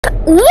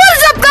What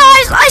is up,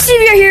 guys?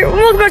 ICV here.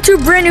 Welcome back to a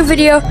brand new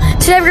video.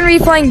 Today we're gonna be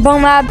playing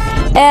bonelab,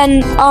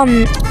 and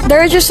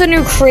there is just a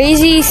new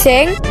crazy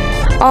thing.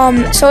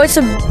 So it's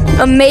an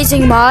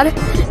amazing mod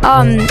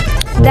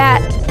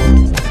that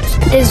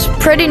is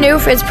pretty new.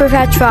 It's per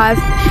patch 5.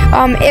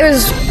 It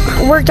was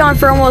worked on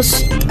for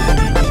almost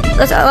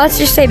let's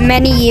just say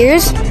many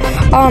years.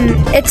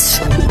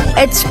 It's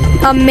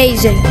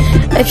amazing.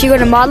 If you go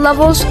to mod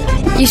levels,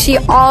 you see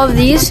all of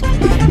these.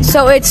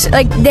 So it's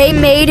like they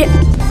made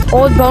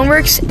old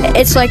Boneworks.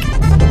 It's like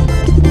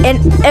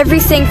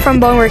everything from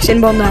Boneworks in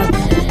bonelab.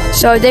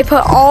 So they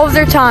put all of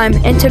their time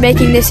into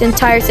making this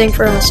entire thing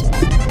for us.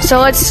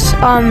 So let's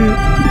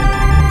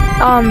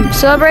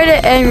celebrate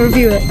it and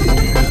review it.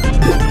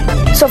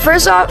 So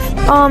first off,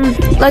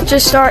 let's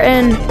just start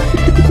in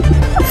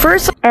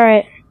first. All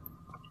right,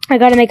 I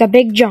gotta make a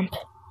big jump.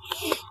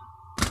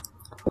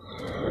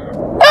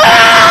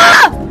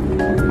 Ah!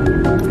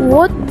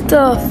 What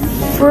the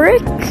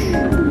frick?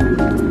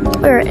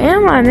 Where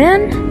am I,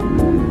 man?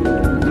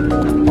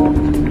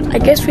 I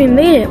guess we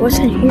made it. What's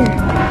in here?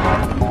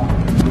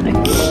 A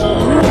key?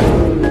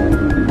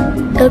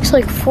 It looks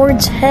like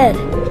Ford's head.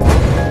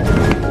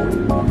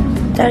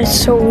 That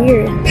is so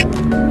weird.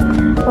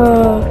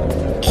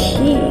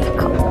 Key.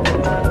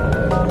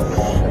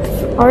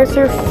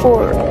 Arthur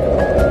Ford.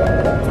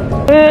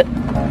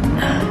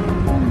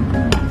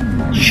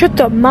 Shut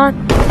up, man.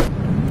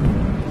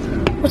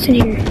 What's in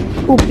here?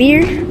 Ooh,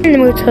 beer. In the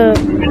mood to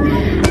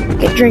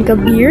drink a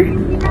beer.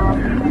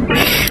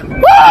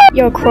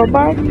 Yo,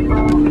 crowbar.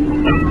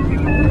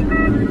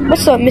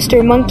 What's up,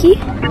 Mr. Monkey?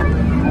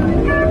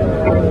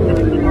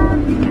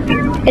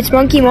 It's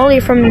Monkey Molly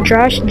from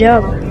Josh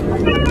Dub.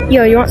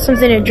 Yo, you want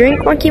something to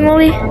drink, Monkey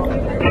Molly?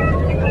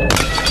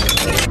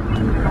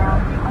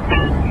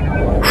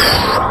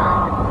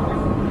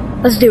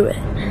 Let's do it.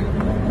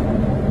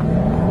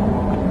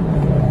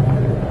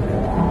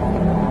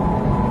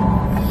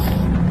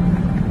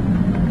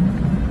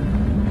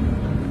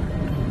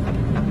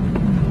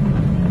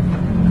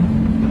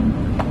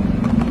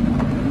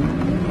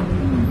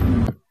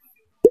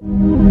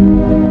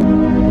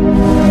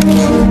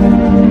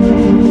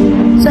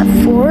 Is that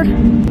Ford?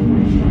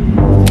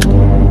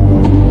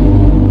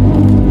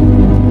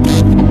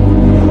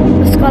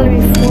 It's gotta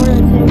be Ford, I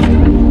think.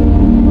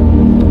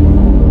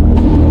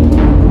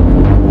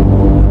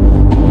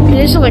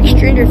 These are like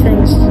Stranger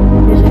Things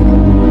music.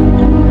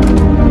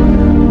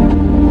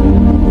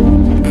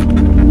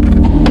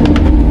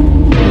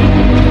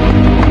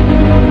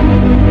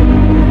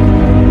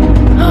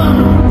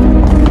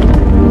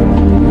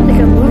 Like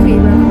a movie,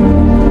 bro.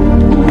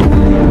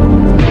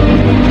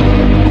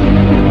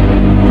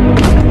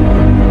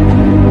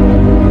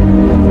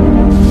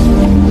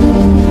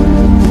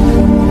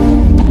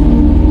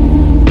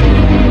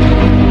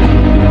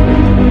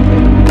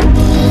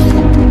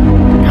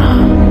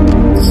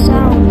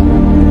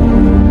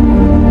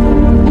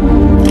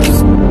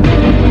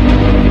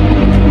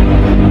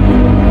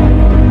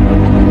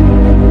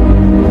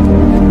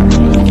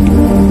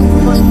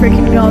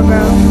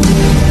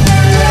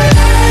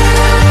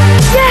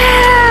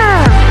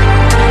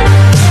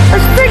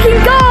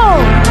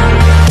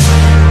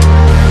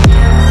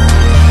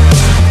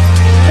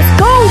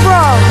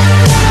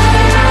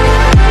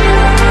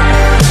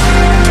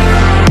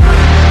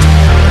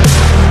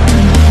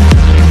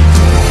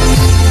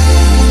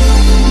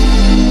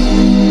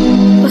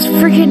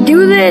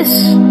 Do this.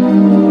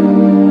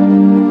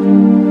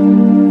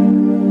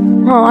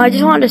 Oh, I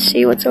just wanted to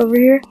see what's over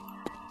here.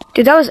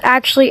 Dude, that was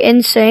actually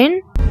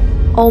insane.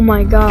 Oh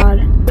my god.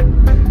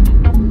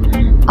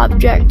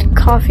 Object,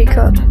 coffee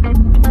cup.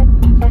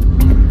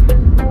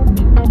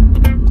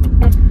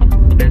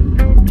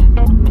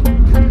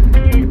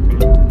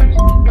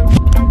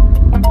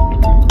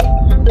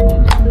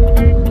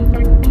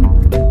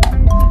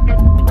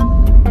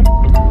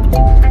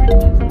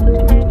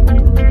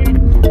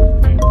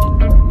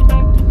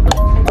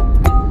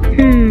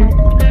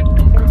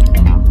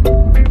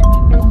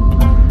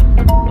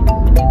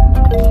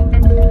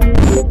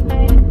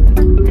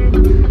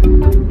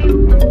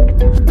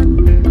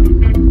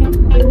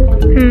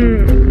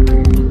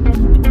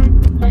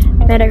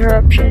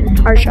 Corruption,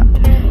 art shop.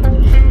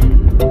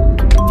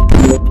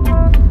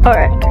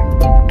 Alright.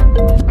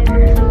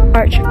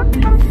 Art shop.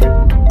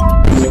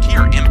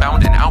 Secure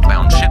inbound and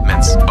outbound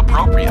shipments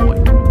appropriately.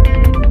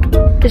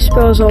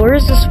 Disposal.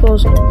 Where's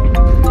disposal?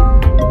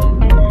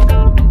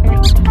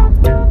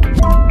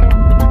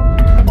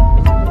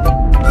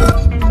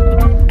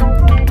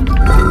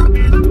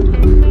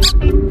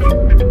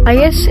 I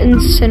guess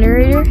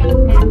incinerator.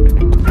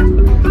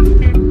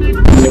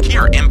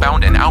 Secure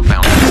inbound and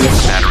outbound. Put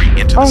the battery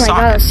into the socket.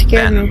 God, that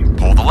scared me.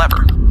 Pull the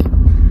lever.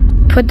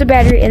 Put the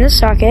battery in the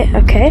socket.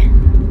 Okay.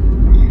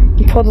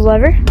 You pull the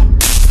lever.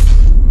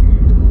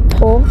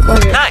 Pull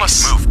lever.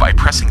 Nice move by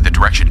pressing the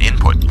direction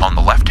input on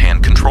the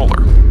left-hand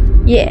controller.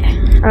 Yeah.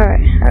 All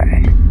right.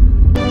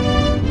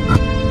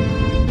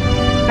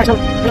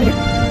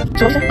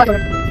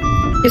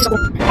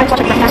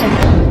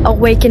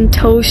 Awaken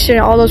Toast and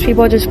all those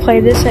people just play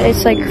this.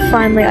 It's like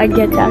finally I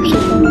get to actually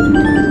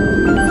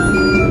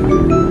play.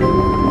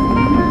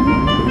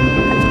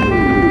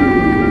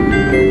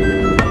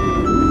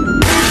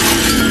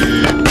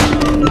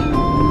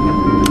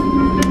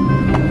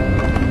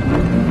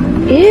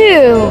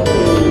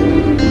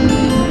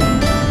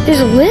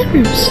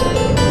 buttons.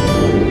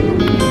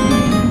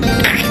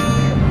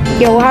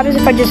 Yo, what happens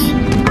if I just,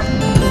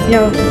 you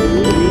know,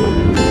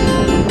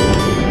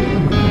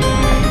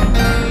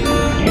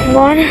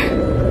 1,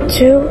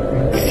 2,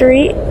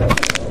 3.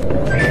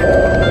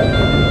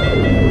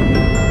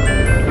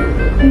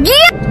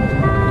 Yeah!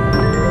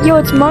 Yo,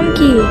 it's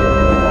monkey.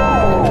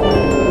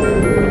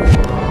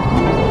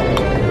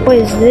 What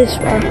is this,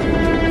 bro?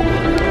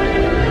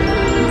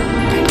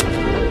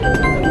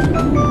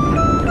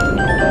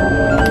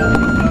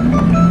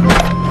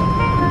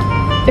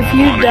 If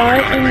you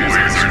die in...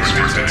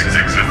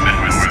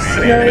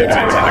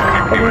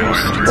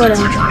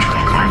 Whatever.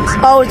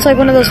 Oh, it's like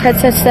one of those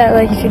headsets that,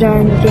 like, if you die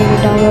in the game,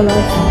 you're down real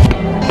life.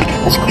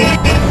 That's cool.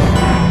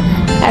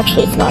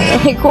 Actually, it's not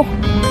really cool.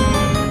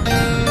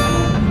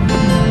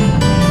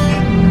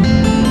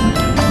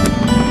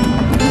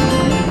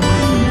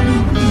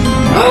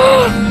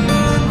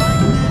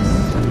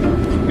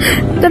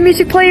 The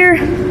music player.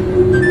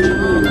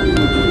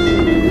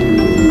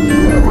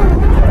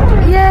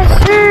 Yes,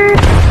 sir.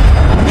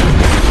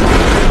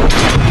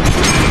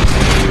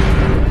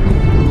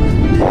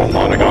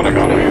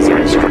 Anomalies are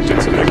restricted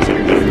to the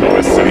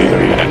OSC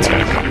and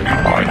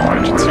by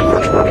emergency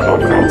virtual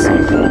conference.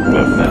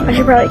 I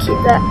should probably keep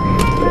that.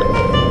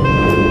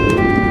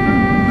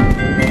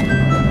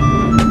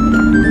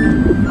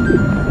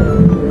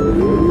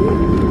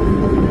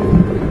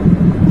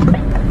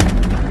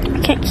 I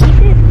can't keep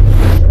it.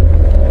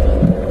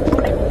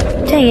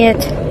 Dang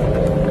it.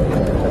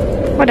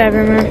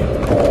 Whatever, man.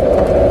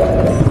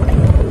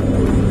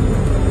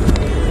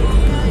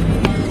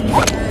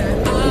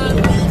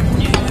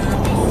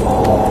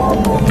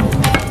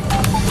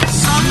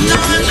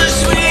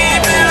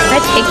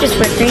 Take this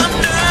with me.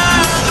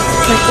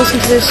 Like, listen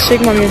to this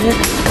Sigma music.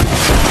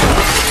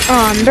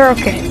 They're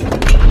okay.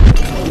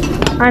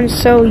 I'm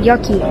so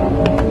yucky.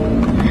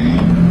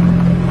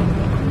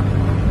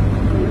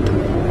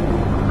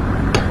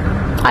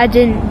 I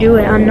didn't do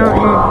it. I'm not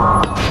him.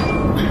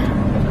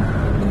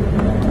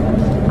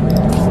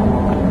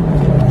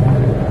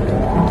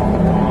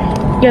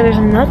 Yeah, there's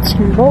nuts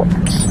and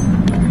bolts.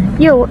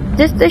 Yo,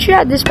 they should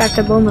add this back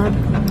to bonelab.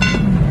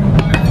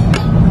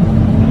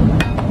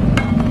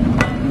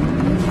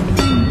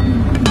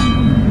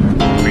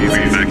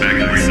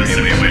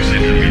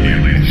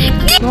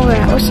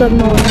 What's up,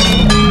 Noah?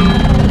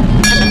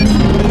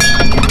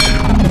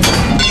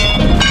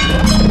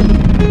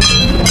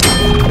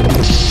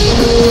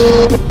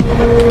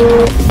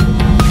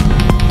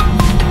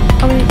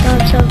 How many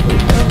times have we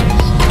done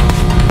this?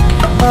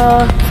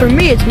 For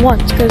me it's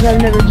once, because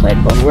I've never played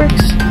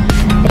Boneworks.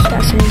 It's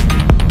fascinating.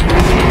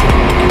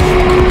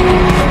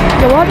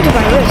 Yo, what happened to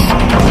my wrist?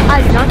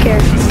 I do not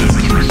care.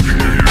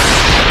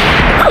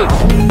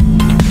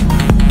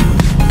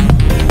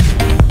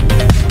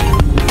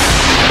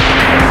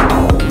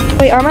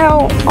 Wait, am I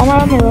on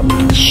my rope?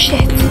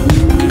 Shit.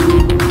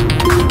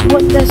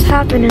 What does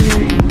happen in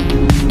there?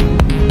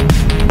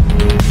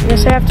 I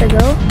guess I have to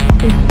go?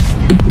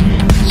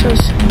 So...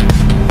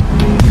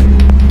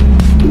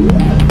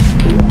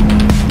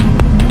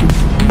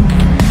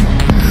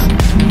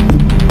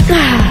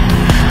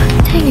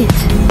 Dang it.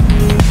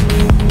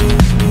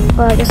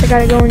 Well, I guess I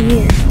gotta go in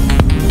here.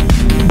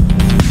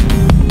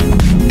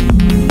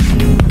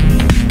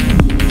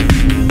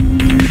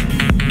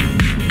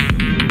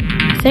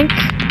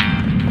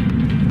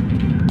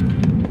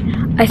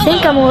 I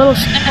think I'm a little...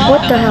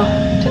 What the hell?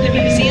 To the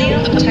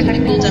Museum of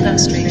Technical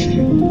Demonstration.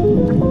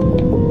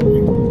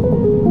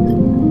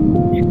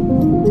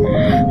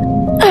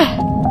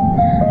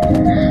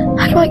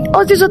 I'm like,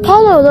 oh, there's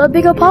Apollo, the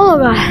big Apollo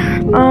guy.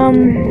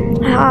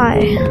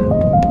 Hi.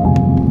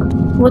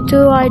 What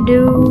do I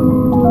do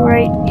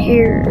right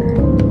here?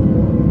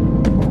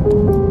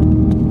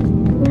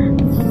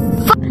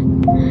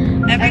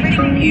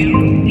 Everything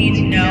you need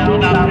to know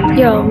about...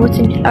 Yo,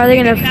 are they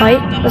gonna fight?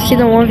 Let's see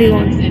the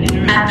 1v1.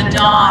 At the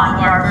dawn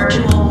of our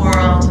virtual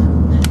world,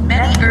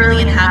 many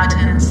early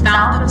inhabitants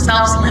found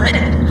themselves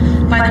limited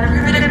by the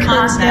primitive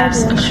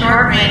concepts of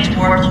short-range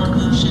warp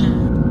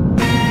locomotion.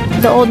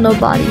 The old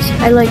nobodies.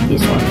 I like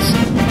these ones.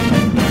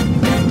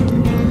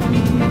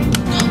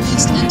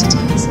 These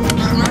entities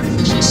are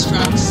artificial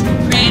structs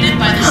created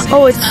by the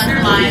Oh, it's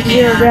underlying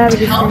zero AI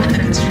gravity to help thing. in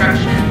the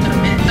construction of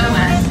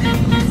MythOS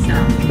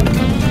itself.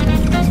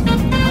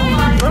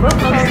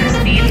 Closer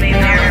speed may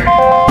vary.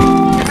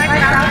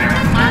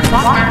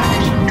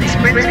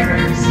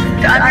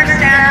 To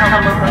understand how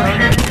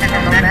locomotion and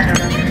momentum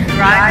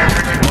drive the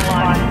virtual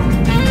body.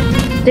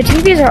 The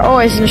TVs are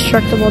always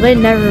indestructible. They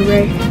never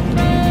break.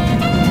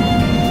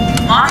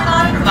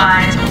 Monogon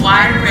provides a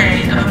wide array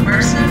of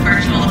immersive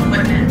virtual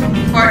equipment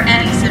for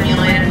any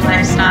simulated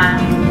lifestyle.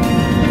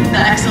 The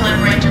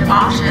excellent range of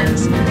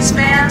options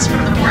spans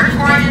from the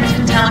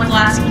work-oriented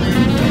teleglass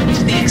blue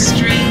to the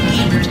extreme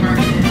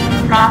gamer-targeted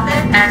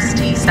Prophet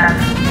XT7.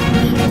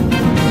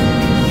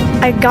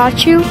 I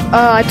got you.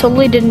 I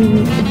totally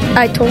didn't.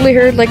 I totally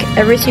heard like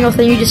every single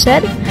thing you just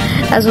said.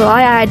 That's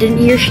why I didn't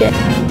hear shit.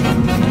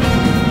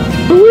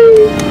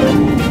 Wee.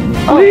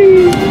 Oh.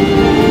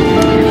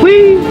 Wee.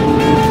 Wee.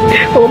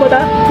 Oh my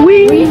god.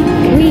 Wee.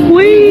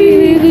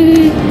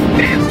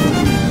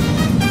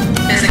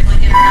 Physically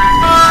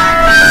interactive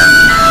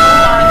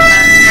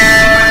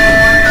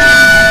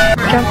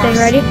Jumping,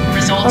 ready?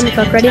 resulting Oh my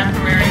God, in ready?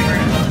 temporary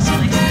vertical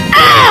displacement.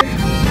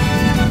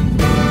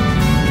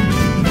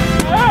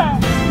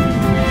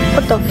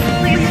 What the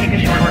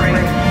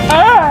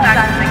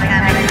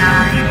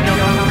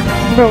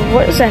Bro,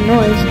 what is that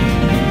noise?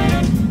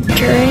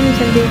 Terrain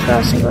can be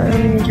crossing while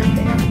you're jumping.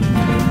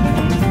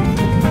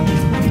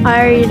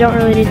 You don't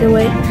really need to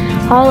wait.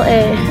 Hall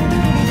A.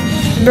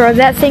 Bro,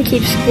 that thing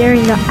keeps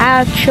scaring the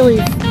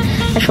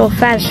actual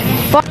fast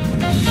fuck.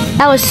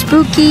 That was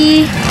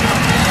spooky.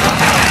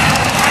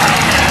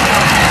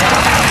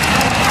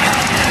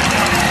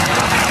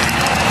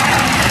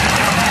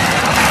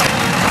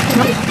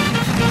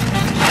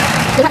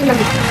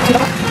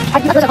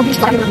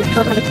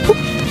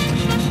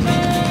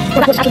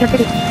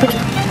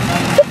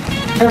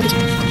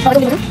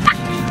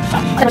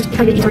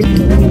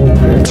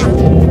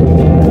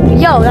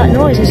 Yo, that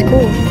noise is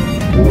cool.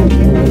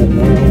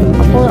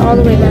 I'll pull it all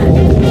the way back.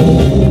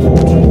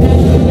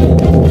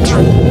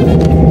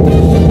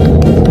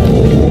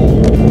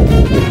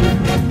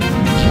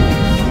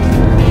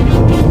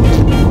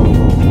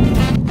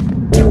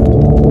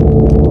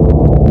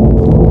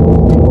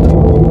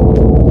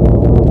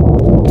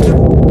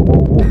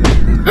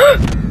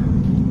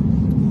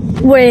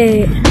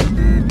 Wait.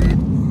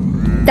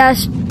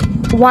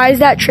 Why is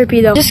that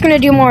trippy though? Just gonna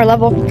do more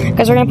level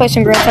because we're gonna play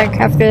some Great Tech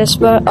after this,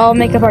 but I'll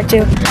make a part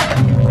 2.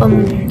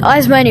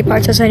 As many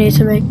parts as I need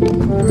to make.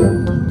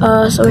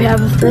 So we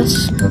have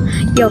this.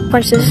 Yo,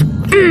 punch this.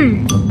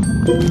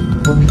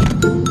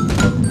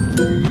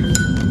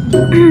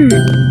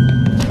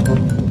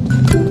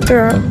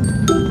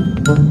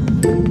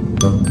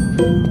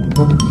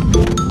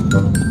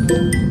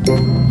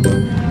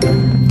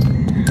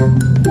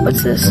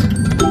 What's this?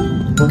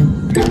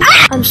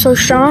 I'm so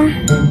strong.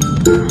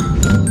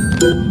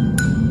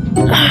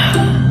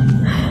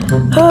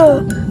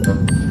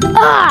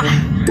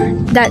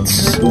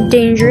 That's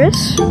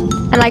dangerous.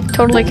 And I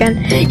totally can.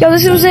 Yo,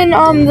 this was in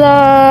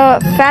the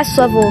fast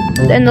level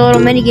in the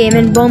little mini game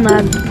in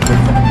bonelab.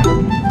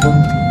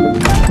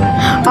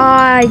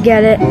 I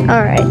get it.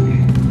 Alright.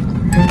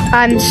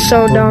 I'm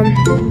so dumb.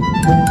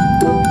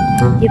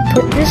 You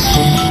put this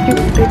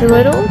stupid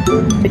little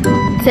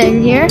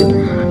thing here.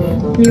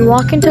 You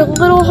walk into a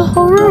little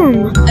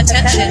room.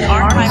 Attention,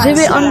 archive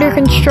Exhibit staff. under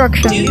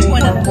construction. Due to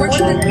an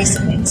unfortunate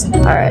recent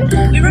incident, Alright.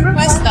 we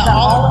request that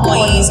all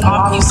employees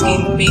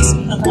obfuscate the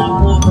basement of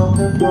Lock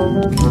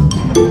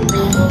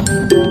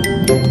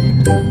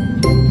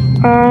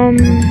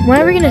When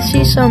are we gonna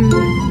see some?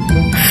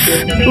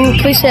 Ooh,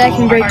 please say I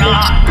can break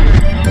this.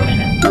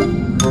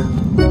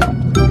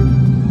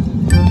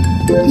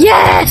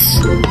 Yes!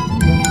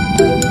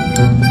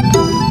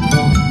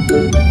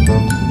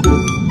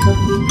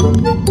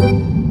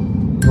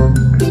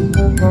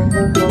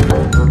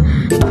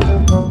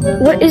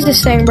 What is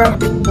this thing, bro?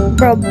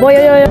 Bro, boy,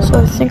 so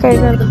I think I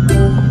got it.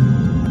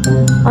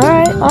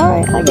 Alright,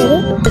 I get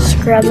it. Just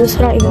grab this,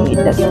 I don't even need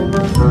that.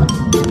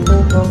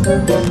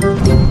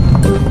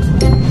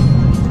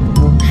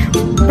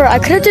 Bro, I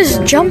could have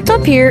just jumped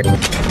up here. Got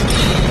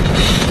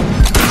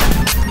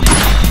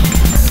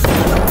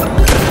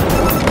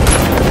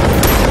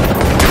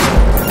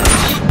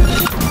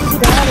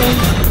him.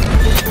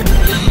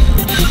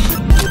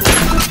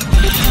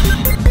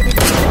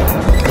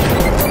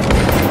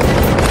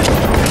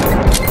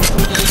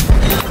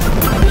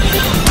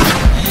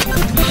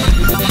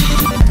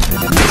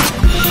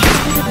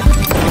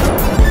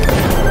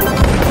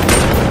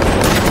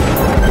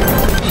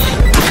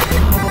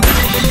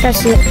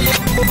 That's it.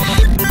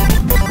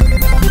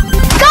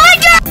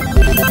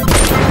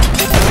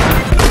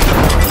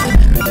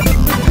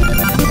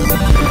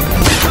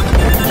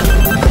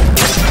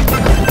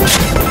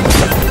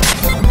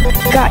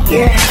 Got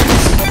your ass.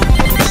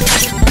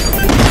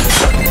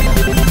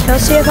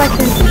 Let's see if I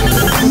can.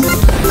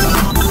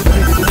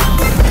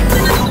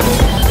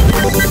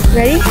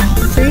 Ready?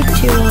 3,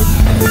 2,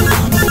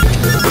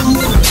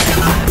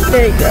 1.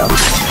 There you go.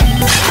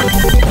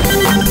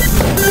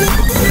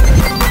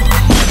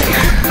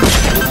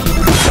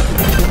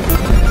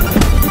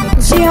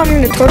 See how I'm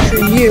going to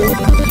torture you.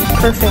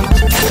 Perfect.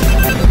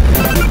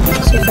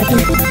 Let's see if I can.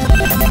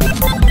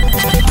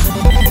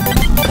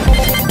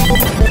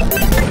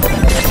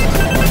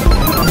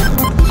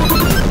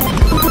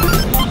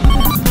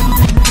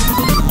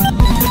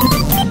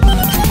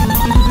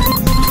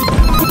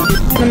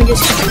 Let me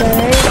just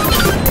try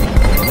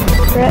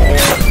right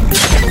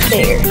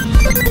there.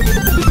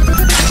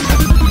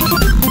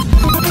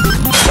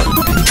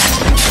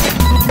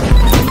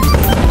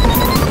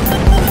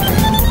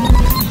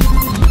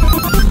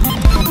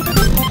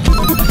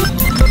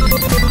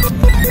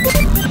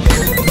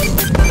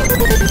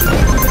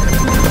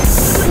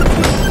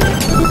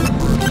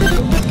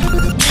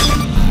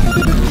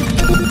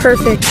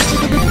 Perfect.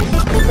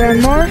 One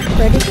more.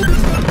 Ready?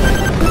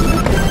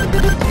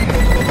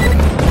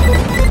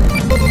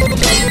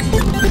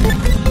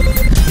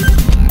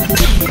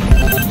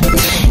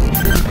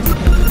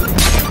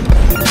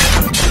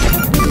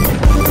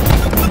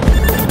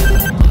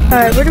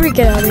 Alright, where do we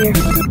get out of here?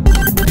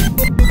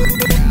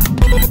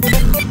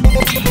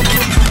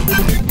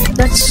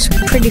 That's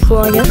pretty cool,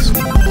 I guess.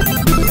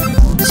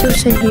 Let's see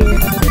what's in here.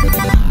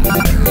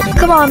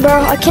 Come on,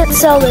 bro. I can't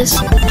sell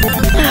this.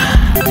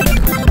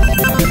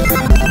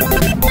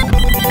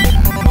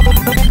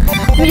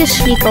 Let me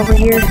just sneak over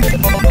here.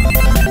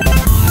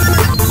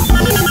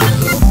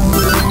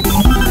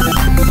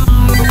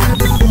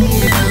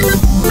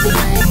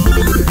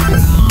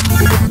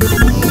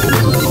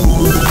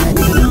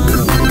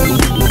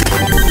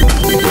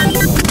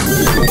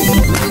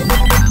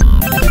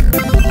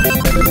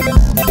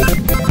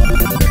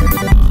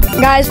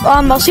 Guys,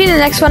 I'll see you in the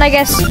next one, I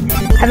guess.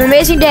 Have an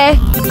amazing day.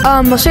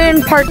 We'll see you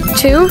in part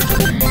 2.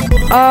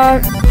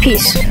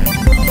 Peace.